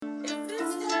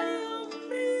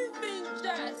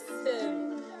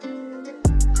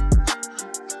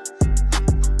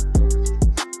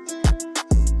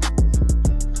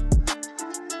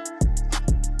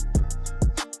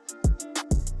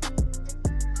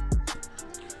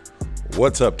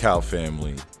What's up, Cal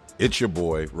family? It's your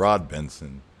boy, Rod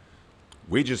Benson.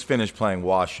 We just finished playing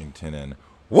Washington and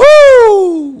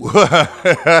woo!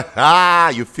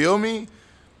 You feel me?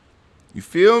 You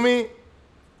feel me?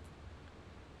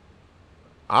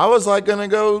 I was like gonna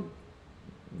go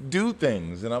do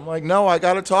things, and I'm like, no, I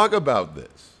gotta talk about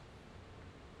this.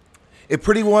 It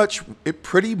pretty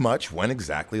much went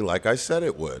exactly like I said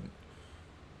it would.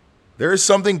 There is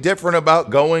something different about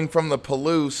going from the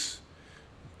Palouse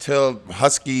to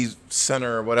Husky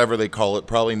Center or whatever they call it,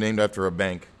 probably named after a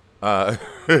bank.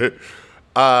 It's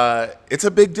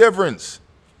a big difference.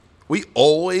 We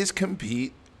always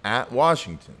compete at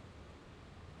Washington.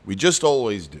 We just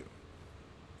always do.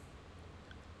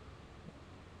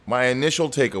 My initial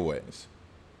takeaways.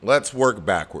 Let's work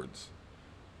backwards,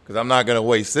 because I'm not going to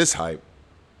waste this hype.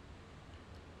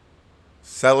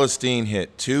 Celestine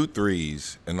hit 2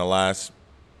 threes in the last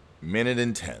minute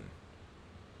and 10.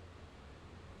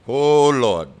 Oh,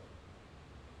 Lord.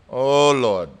 Oh,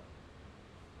 Lord.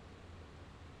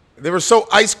 They were so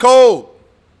ice cold.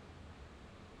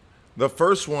 The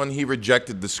first one, he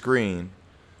rejected the screen.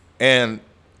 And,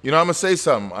 I'm going to say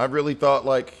something. I really thought,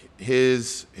 like,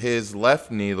 his left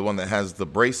knee, the one that has the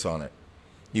brace on it,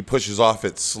 he pushes off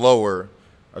it slower.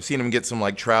 I've seen him get some,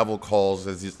 like, travel calls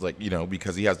as he's, like,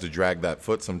 because he has to drag that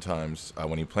foot sometimes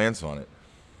when he plants on it.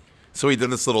 So he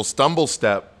did this little stumble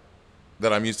step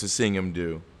that I'm used to seeing him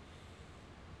do.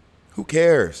 Who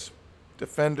cares?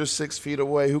 Defender 6 feet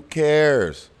away. Who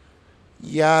cares?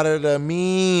 Yada da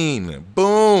mean.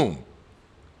 Boom.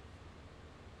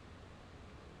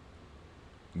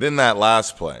 Then that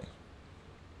last play.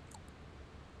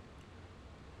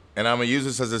 And I'm going to use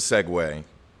this as a segue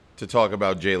to talk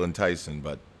about Jalen Tyson,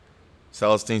 but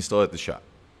Celestine still hit the shot.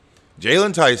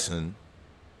 Jalen Tyson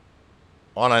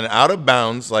on an out of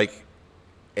bounds like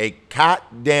a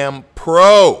goddamn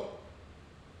pro.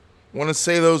 I want to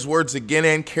say those words again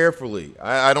and carefully.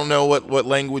 I don't know what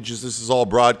languages this is all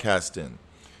broadcast in.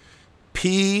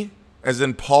 P as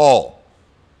in Paul.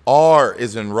 R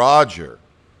as in Roger.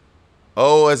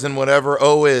 O as in whatever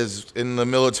O is in the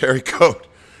military code.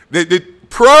 The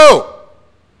pro.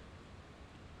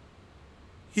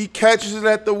 He catches it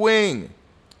at the wing.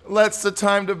 Lets the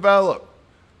time develop.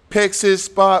 Picks his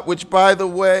spot, which, by the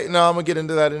way, no, I'm going to get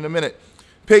into that in a minute.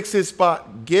 Picks his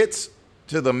spot, gets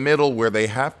to the middle where they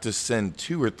have to send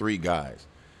 2 or 3 guys.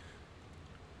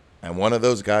 And one of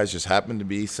those guys just happened to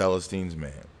be Celestine's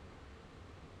man.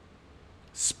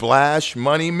 Splash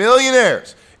money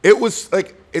millionaires. It was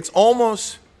like, it's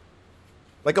almost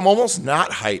like I'm almost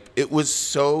not hype. It was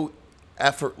so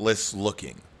effortless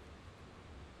looking.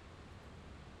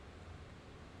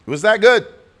 It was that good.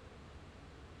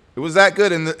 It was that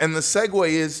good. And the segue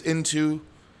is into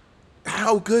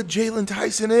how good Jalen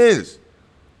Tyson is.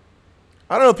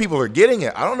 I don't know if people are getting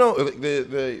it. I don't know.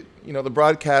 The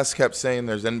broadcast kept saying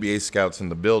there's NBA scouts in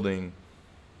the building.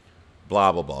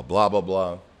 Blah, blah, blah, blah, blah,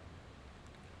 blah.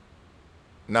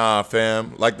 Nah,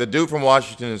 fam. Like, the dude from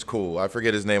Washington is cool. I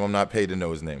forget his name. I'm not paid to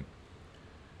know his name.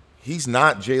 He's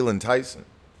not Jalen Tyson.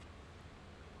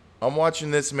 I'm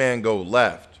watching this man go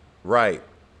left, right,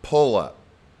 pull up,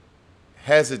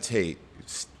 hesitate,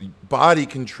 body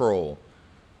control.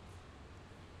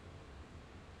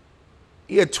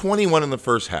 He had 21 in the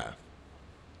first half.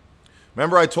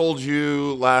 Remember I told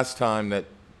you last time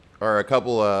or a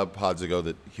couple of pods ago,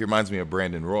 that he reminds me of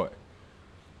Brandon Roy.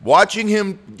 Watching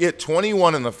him get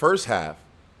 21 in the first half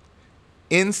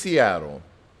in Seattle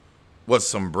was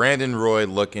some Brandon Roy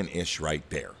looking ish right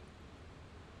there.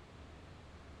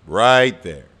 Right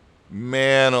there.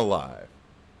 Man alive.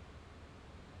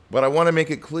 But I want to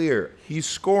make it clear, he's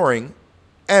scoring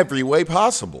every way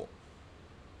possible.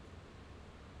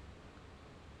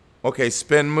 Okay,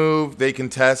 spin move, they can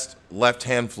test,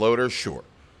 left-hand floater, sure.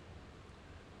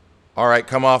 All right,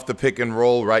 come off the pick and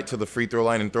roll right to the free throw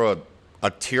line and throw a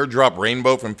teardrop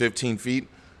rainbow from 15 feet,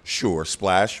 sure,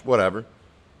 splash, whatever.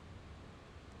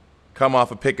 Come off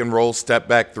a pick and roll, step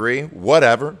back 3,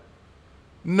 whatever.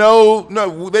 No,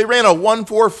 they ran a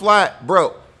 1-4 flat,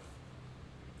 bro.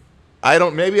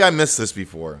 Maybe I missed this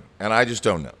before, and I just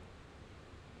don't know.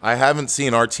 I haven't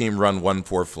seen our team run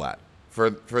 1-4 flat. For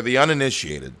the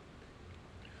uninitiated,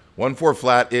 1-4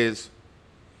 flat is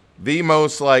the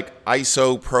most like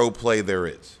ISO pro play there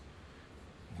is.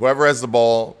 Whoever has the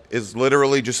ball is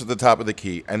literally just at the top of the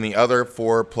key, and the other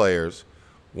 4 players,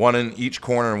 1 in each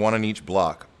corner and 1 in each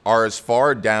block, are as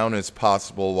far down as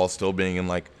possible while still being in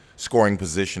like scoring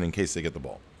position in case they get the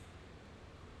ball.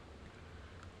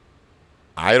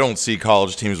 I don't see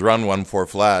college teams run 1-4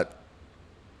 flat.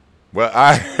 Well,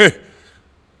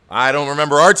 I don't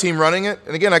remember our team running it.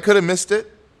 And again, I could have missed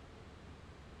it.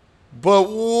 But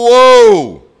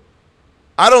whoa,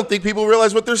 I don't think people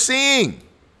realize what they're seeing.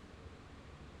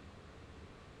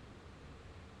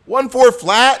 1-4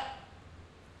 flat.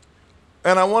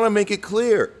 And I want to make it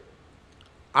clear.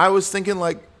 I was thinking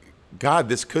like, God,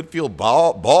 this could feel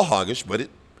ball hoggish, but it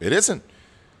isn't.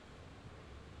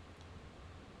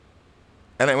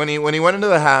 And when he went into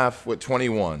the half with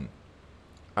 21,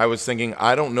 I was thinking,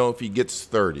 I don't know if he gets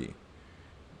 30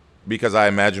 because I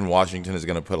imagine Washington is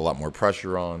going to put a lot more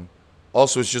pressure on.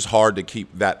 Also, it's just hard to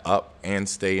keep that up and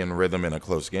stay in rhythm in a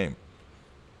close game.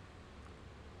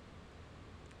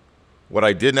 What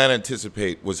I did not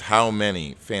anticipate was how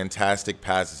many fantastic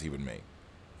passes he would make.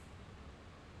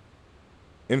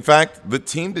 In fact, the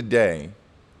team today,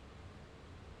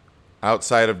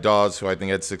 outside of Dawes, who I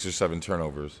think had 6 or 7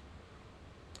 turnovers,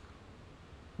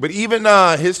 but even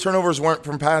his turnovers weren't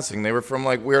from passing. They were from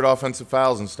like weird offensive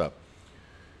fouls and stuff.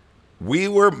 We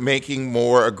were making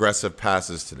more aggressive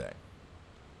passes today.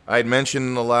 I had mentioned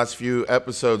in the last few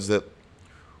episodes that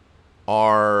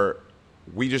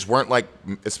we just weren't like,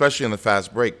 especially in the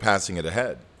fast break, passing it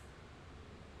ahead.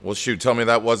 Well, shoot, tell me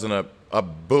that wasn't a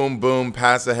boom, boom,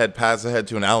 pass ahead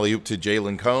to an alley-oop to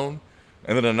Jalen Cone,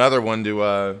 and then another one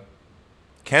to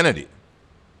Kennedy.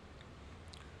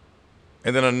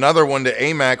 And then another one to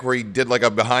Amac where he did like a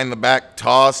behind-the-back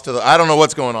toss to I don't know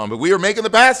what's going on, but we were making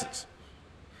the passes.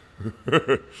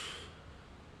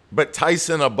 But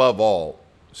Tyson, above all,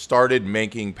 started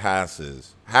making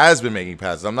passes, has been making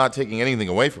passes. I'm not taking anything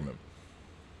away from him.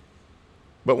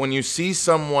 But when you see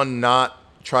someone not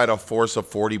try to force a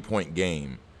 40-point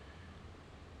game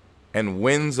and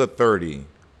wins a 30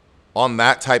 on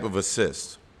that type of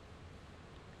assist,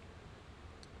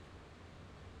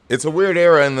 it's a weird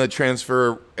era in the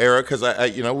transfer era because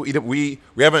we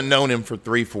haven't known him for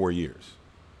 3-4 years.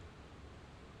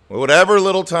 Whatever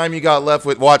little time you got left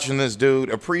with watching this dude,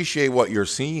 appreciate what you're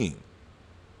seeing.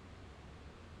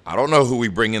 I don't know who we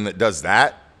bring in that does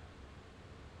that.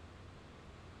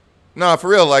 No, for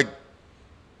real,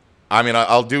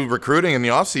 I'll do recruiting in the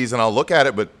offseason, I'll look at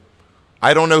it, but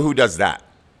I don't know who does that.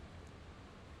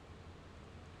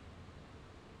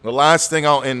 The last thing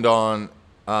I'll end on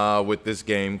with this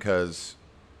game, because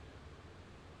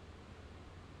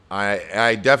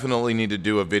I definitely need to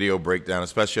do a video breakdown,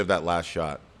 especially of that last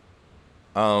shot,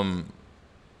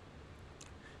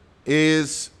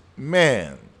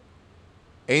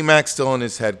 Amac's still in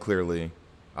his head clearly.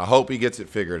 I hope he gets it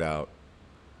figured out.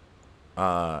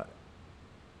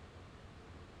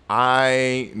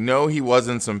 I know he was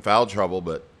in some foul trouble,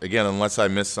 but again, unless I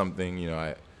missed something,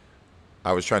 I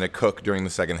was trying to cook during the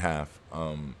second half.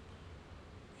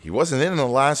 He wasn't in the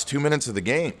last 2 minutes of the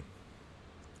game.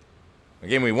 The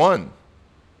game we won.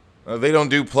 They don't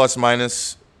do plus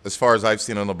minus as far as I've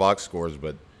seen on the box scores,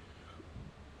 but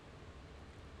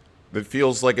it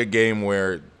feels like a game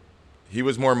where he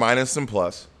was more minus than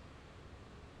plus.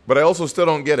 But I also still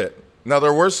don't get it. Now,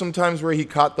 there were some times where he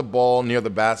caught the ball near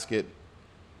the basket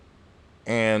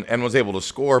and was able to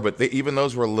score, but even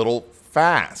those were a little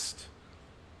fast.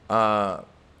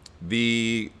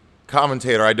 The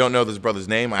commentator, I don't know this brother's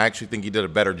name. I actually think he did a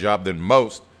better job than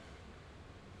most.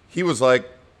 He was like,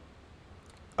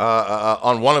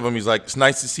 on one of them, he's like, it's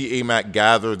nice to see Amac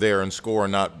gather there and score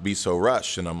and not be so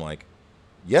rushed. And I'm like,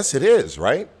 yes, it is,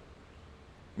 right?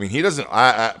 I mean, he doesn't,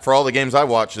 for all the games I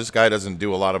watch, this guy doesn't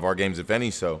do a lot of our games, if any,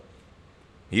 so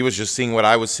he was just seeing what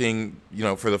I was seeing,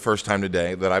 for the first time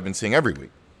today that I've been seeing every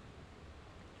week.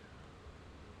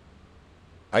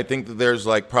 I think that there's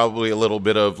probably a little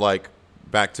bit of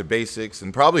back to basics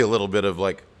and probably a little bit of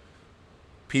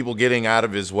people getting out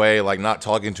of his way, not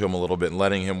talking to him a little bit and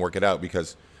letting him work it out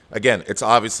because, again, it's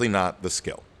obviously not the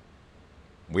skill.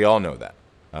 We all know that.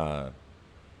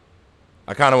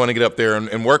 I kind of want to get up there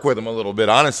and work with him a little bit,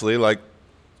 honestly.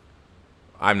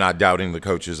 I'm not doubting the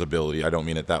coach's ability. I don't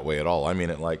mean it that way at all. I mean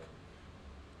it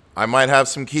I might have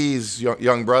some keys,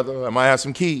 young brother. I might have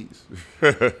some keys.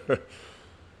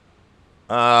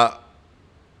 All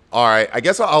right, I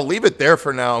guess I'll leave it there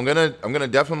for now. I'm gonna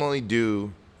definitely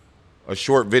do a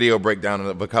short video breakdown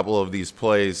of a couple of these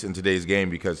plays in today's game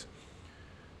because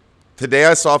today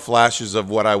I saw flashes of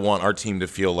what I want our team to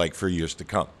feel like for years to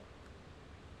come.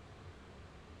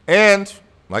 And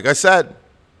like I said,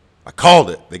 I called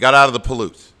it. They got out of the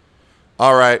pollutes.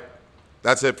 All right,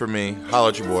 that's it for me. Holla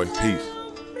at your boy. Peace.